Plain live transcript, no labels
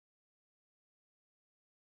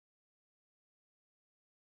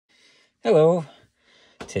Hello.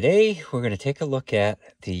 Today we're going to take a look at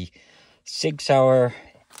the Sig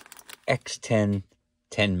X Ten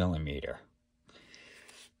 10mm.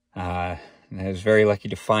 I was very lucky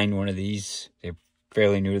to find one of these. They're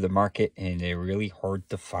fairly new to the market and they're really hard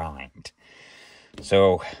to find.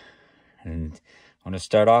 So, and I want to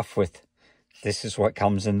start off with, this is what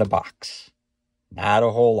comes in the box. Not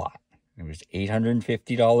a whole lot. It was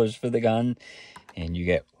 $850 for the gun, and you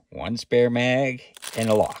get one spare mag and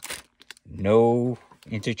a lock. No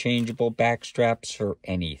interchangeable back straps or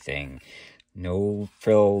anything. No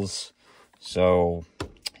frills. So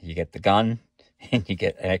you get the gun and you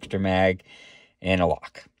get an extra mag and a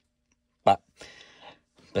lock. But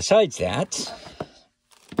besides that,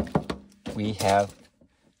 we have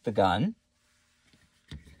the gun.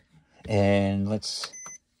 And let's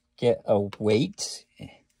get a weight.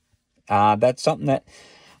 That's something that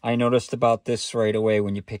I noticed about this right away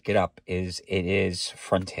when you pick it up, is it is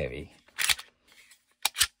front heavy.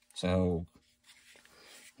 So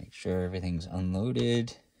make sure everything's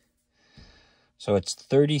unloaded. So it's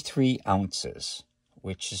 33 ounces,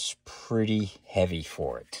 which is pretty heavy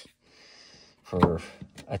for it, for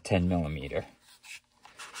a 10mm.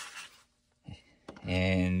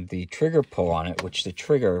 And the trigger pull on it, which the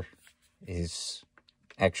trigger is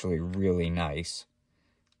actually really nice.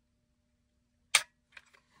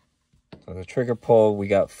 So the trigger pull, we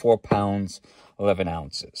got 4 pounds, 11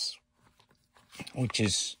 ounces, which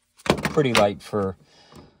is pretty light for,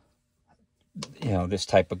 this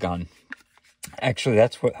type of gun. Actually,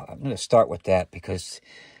 that's what I'm going to start with, that because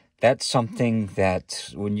that's something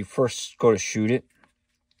that when you first go to shoot it.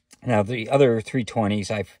 Now, the other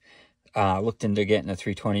 320s, I've looked into getting a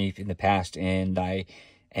 320 in the past, and I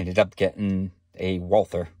ended up getting a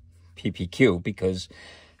Walther PPQ because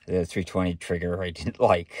the 320 trigger I didn't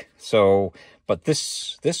like. So, but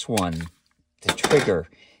this one, the trigger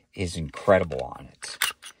is incredible on it.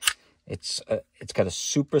 It's got a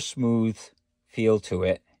super smooth feel to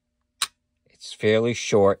it. It's fairly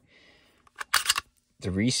short.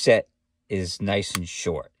 The reset is nice and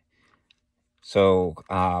short. So,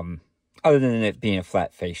 other than it being a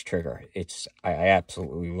flat face trigger, I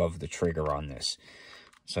absolutely love the trigger on this.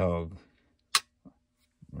 So,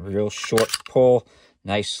 real short pull,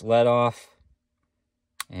 nice let off,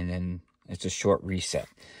 and then it's a short reset.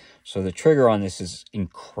 So the trigger on this is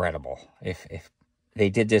incredible. If they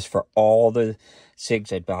did this for all the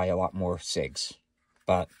SIGs, I'd buy a lot more SIGs.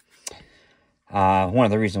 But one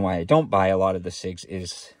of the reasons why I don't buy a lot of the SIGs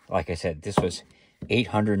is, like I said, this was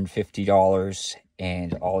 $850,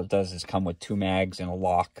 and all it does is come with 2 mags and a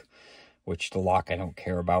lock, which the lock I don't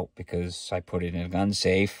care about because I put it in a gun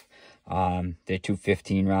safe. They're 2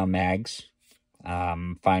 15-round mags.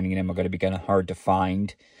 Finding them are going to be kind of hard to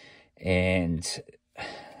find. And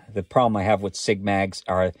the problem I have with Sig mags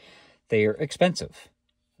are they're expensive.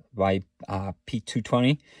 My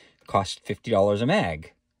P320 cost $50 a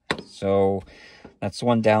mag. So that's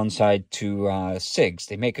one downside to SIGs.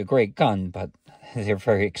 They make a great gun, but they're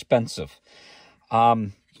very expensive.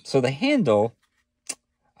 So the handle,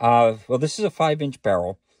 well, this is a 5-inch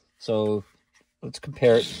barrel. So let's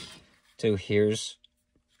compare it to, here's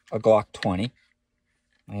a Glock 20.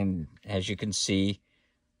 And as you can see,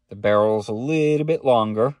 the barrel's a little bit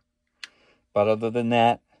longer. But other than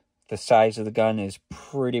that, the size of the gun is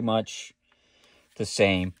pretty much the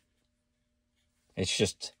same. It's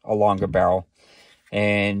just a longer barrel.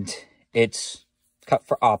 And it's cut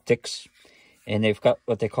for optics. And they've got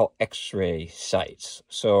what they call X-ray sights.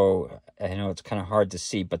 So I know it's kind of hard to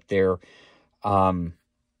see, but they're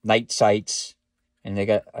night sights. And they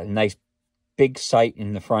got a nice big sight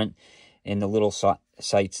in the front and the little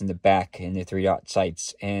sights in the back, and the 3-dot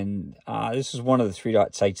sights. And this is one of the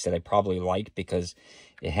 3-dot sights that I probably like because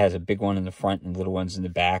it has a big one in the front and little ones in the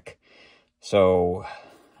back. So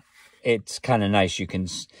it's kind of nice. You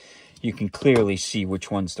can clearly see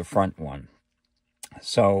which one's the front one.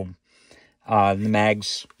 So the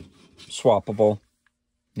mag's swappable.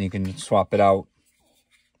 You can swap it out,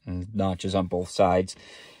 and notches on both sides.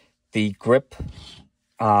 The grip,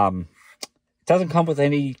 it doesn't come with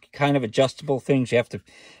any kind of adjustable things. You have to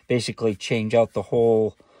basically change out the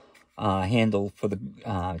whole handle for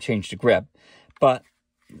the change the grip. But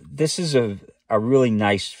this is a really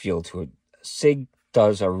nice feel to it. Sig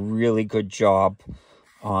does a really good job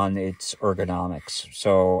on its ergonomics.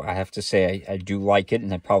 So I have to say I do like it,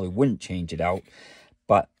 and I probably wouldn't change it out.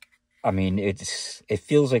 But I mean, it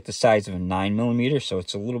feels like the size of a 9mm, so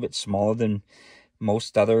it's a little bit smaller than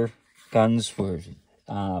most other guns. Where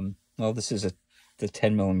well, this is the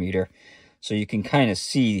 10mm, so you can kind of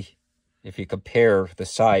see, if you compare the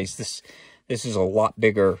size, this is a lot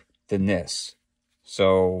bigger than this.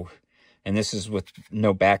 So and this is with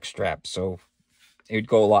no back strap, so it would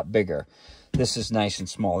go a lot bigger. This is nice and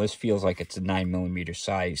small. This feels like it's a 9mm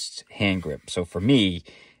sized hand grip. So for me,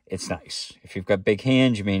 it's nice. If you've got big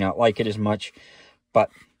hands, you may not like it as much, but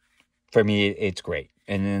for me, it's great.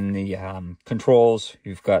 And then the controls,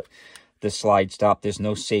 you've got the slide stop. There's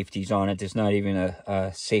no safeties on it. There's not even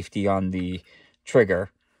a safety on the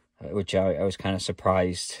trigger, which I was kind of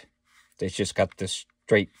surprised. It's just got this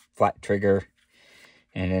straight flat trigger,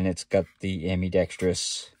 and then it's got the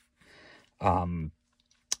ambidextrous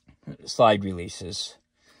slide releases.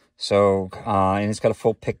 So and it's got a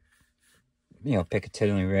full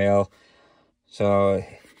Picatinny rail. So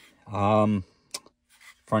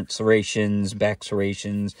front serrations, back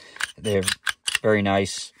serrations, they're very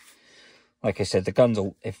nice. Like I said, the gun's,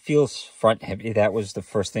 it feels front heavy. That was the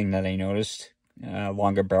first thing that I noticed.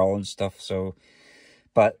 Longer barrel and stuff. So,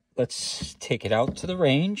 but let's take it out to the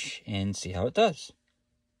range and see how it does.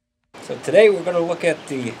 So today we're going to look at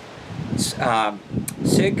the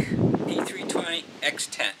Sig P320 X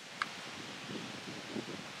Ten.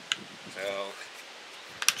 So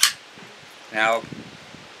now,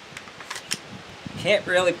 you can't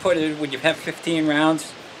really put it, when you have 15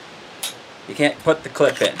 rounds, you can't put the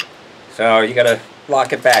clip in. So you got to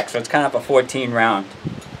lock it back. So it's kind of a 14 round,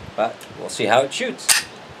 but we'll see how it shoots.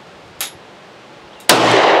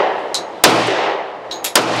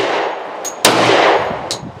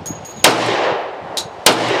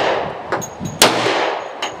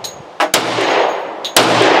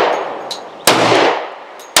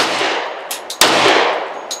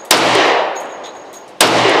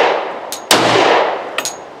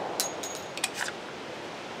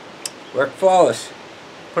 Worked flawless.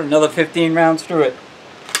 Put another 15 rounds through it.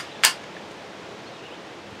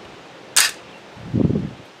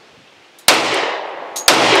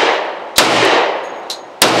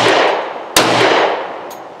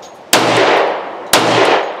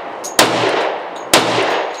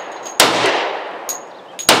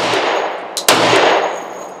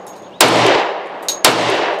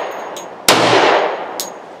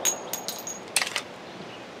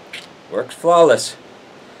 Works flawless.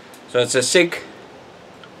 So it's a Sig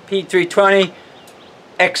P320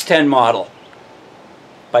 X Ten model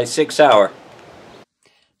by Sig Sauer.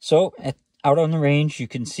 So out on the range, you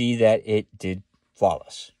can see that it did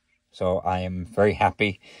flawless. So I am very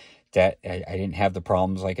happy that I didn't have the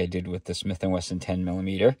problems like I did with the Smith & Wesson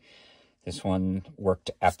 10mm. This one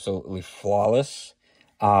worked absolutely flawless.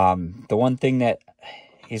 The one thing that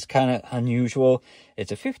is kind of unusual,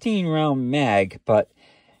 it's a 15 round mag, but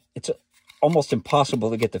it's almost impossible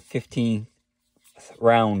to get the 15th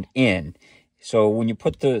round in. So when you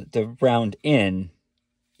put the round in,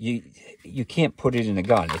 you can't put it in the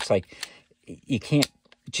gun. It's like you can't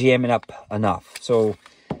jam it up enough. So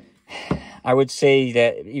I would say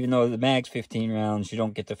that even though the mag's 15 rounds, you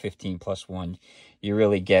don't get the 15 plus 1. You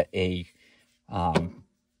really get a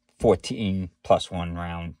 14 plus 1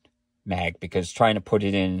 round mag, because trying to put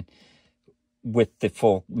it in with the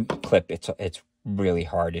full clip, it's really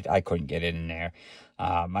hard. I couldn't get it in there.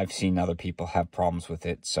 I've seen other people have problems with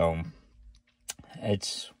it, so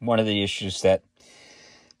it's one of the issues that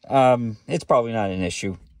it's probably not an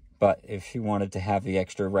issue, but if you wanted to have the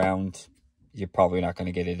extra round, you're probably not going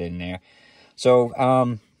to get it in there.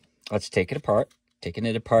 So let's take it apart. Taking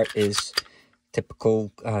it apart is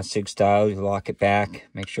typical Sig style. You lock it back,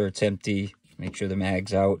 make sure it's empty, make sure the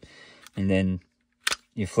mag's out, and then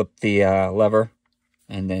you flip the lever,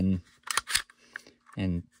 and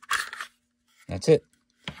that's it.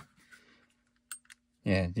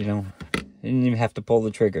 Yeah, you didn't even have to pull the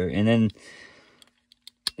trigger. And then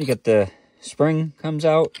you got the spring comes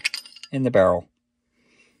out in the barrel,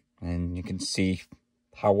 and you can see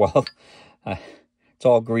how well it's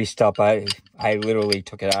all greased up. I literally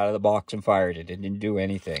took it out of the box and fired it. It didn't do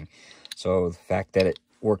anything. So the fact that it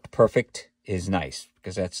worked perfect is nice,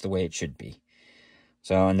 because that's the way it should be.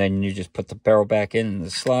 So, and then you just put the barrel back in the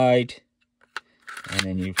slide, and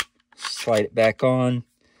then you slide it back on,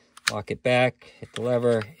 lock it back, hit the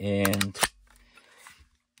lever, and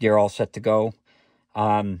you're all set to go.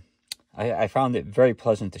 I found it very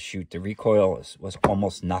pleasant to shoot. The recoil was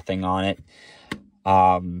almost nothing on it.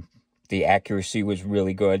 The accuracy was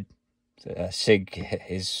really good. Sig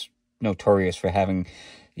is notorious for having,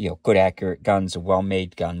 good accurate guns,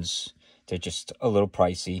 well-made guns. They're just a little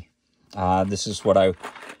pricey. This is what I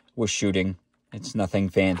was shooting. It's nothing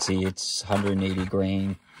fancy. It's 180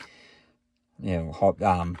 grain,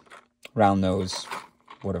 round nose,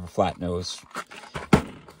 whatever, flat nose.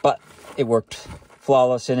 But it worked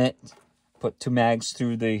flawless in it. Put 2 mags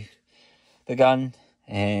through the gun,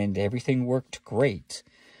 and everything worked great.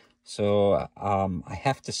 So I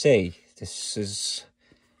have to say, This is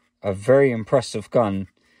a very impressive gun.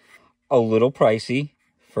 A little pricey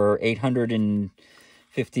for $850,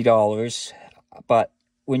 but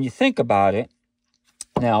when you think about it,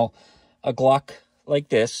 now a Glock like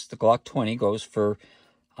this, the Glock 20, goes for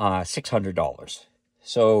 $600.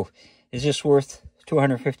 So is this worth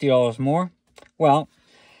 $250 more? Well,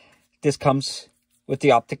 this comes with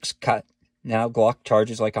the optics cut. Now Glock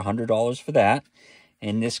charges like $100 for that,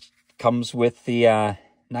 and this comes with the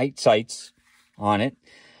night sights on it.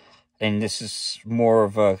 And this is more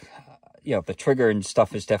of a, you know, the trigger and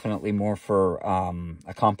stuff is definitely more for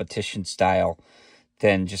a competition style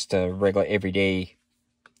than just a regular everyday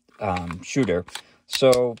shooter.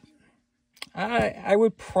 So I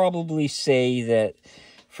would probably say that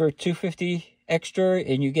for $250 extra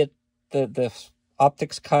and you get the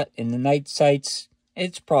optics cut and the night sights,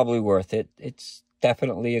 it's probably worth it. It's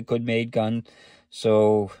definitely a good made gun.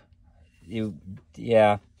 So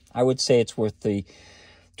yeah, I would say it's worth the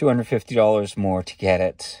 $250 more to get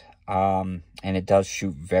it. And it does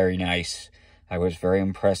shoot very nice. I was very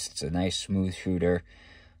impressed. It's a nice smooth shooter.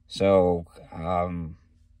 So I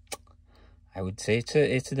would say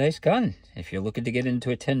it's a nice gun. If you're looking to get into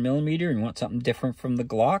a 10mm and want something different from the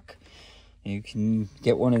Glock, you can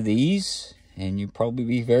get one of these and you'll probably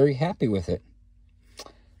be very happy with it.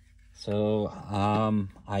 So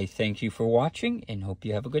I thank you for watching and hope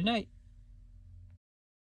you have a good night.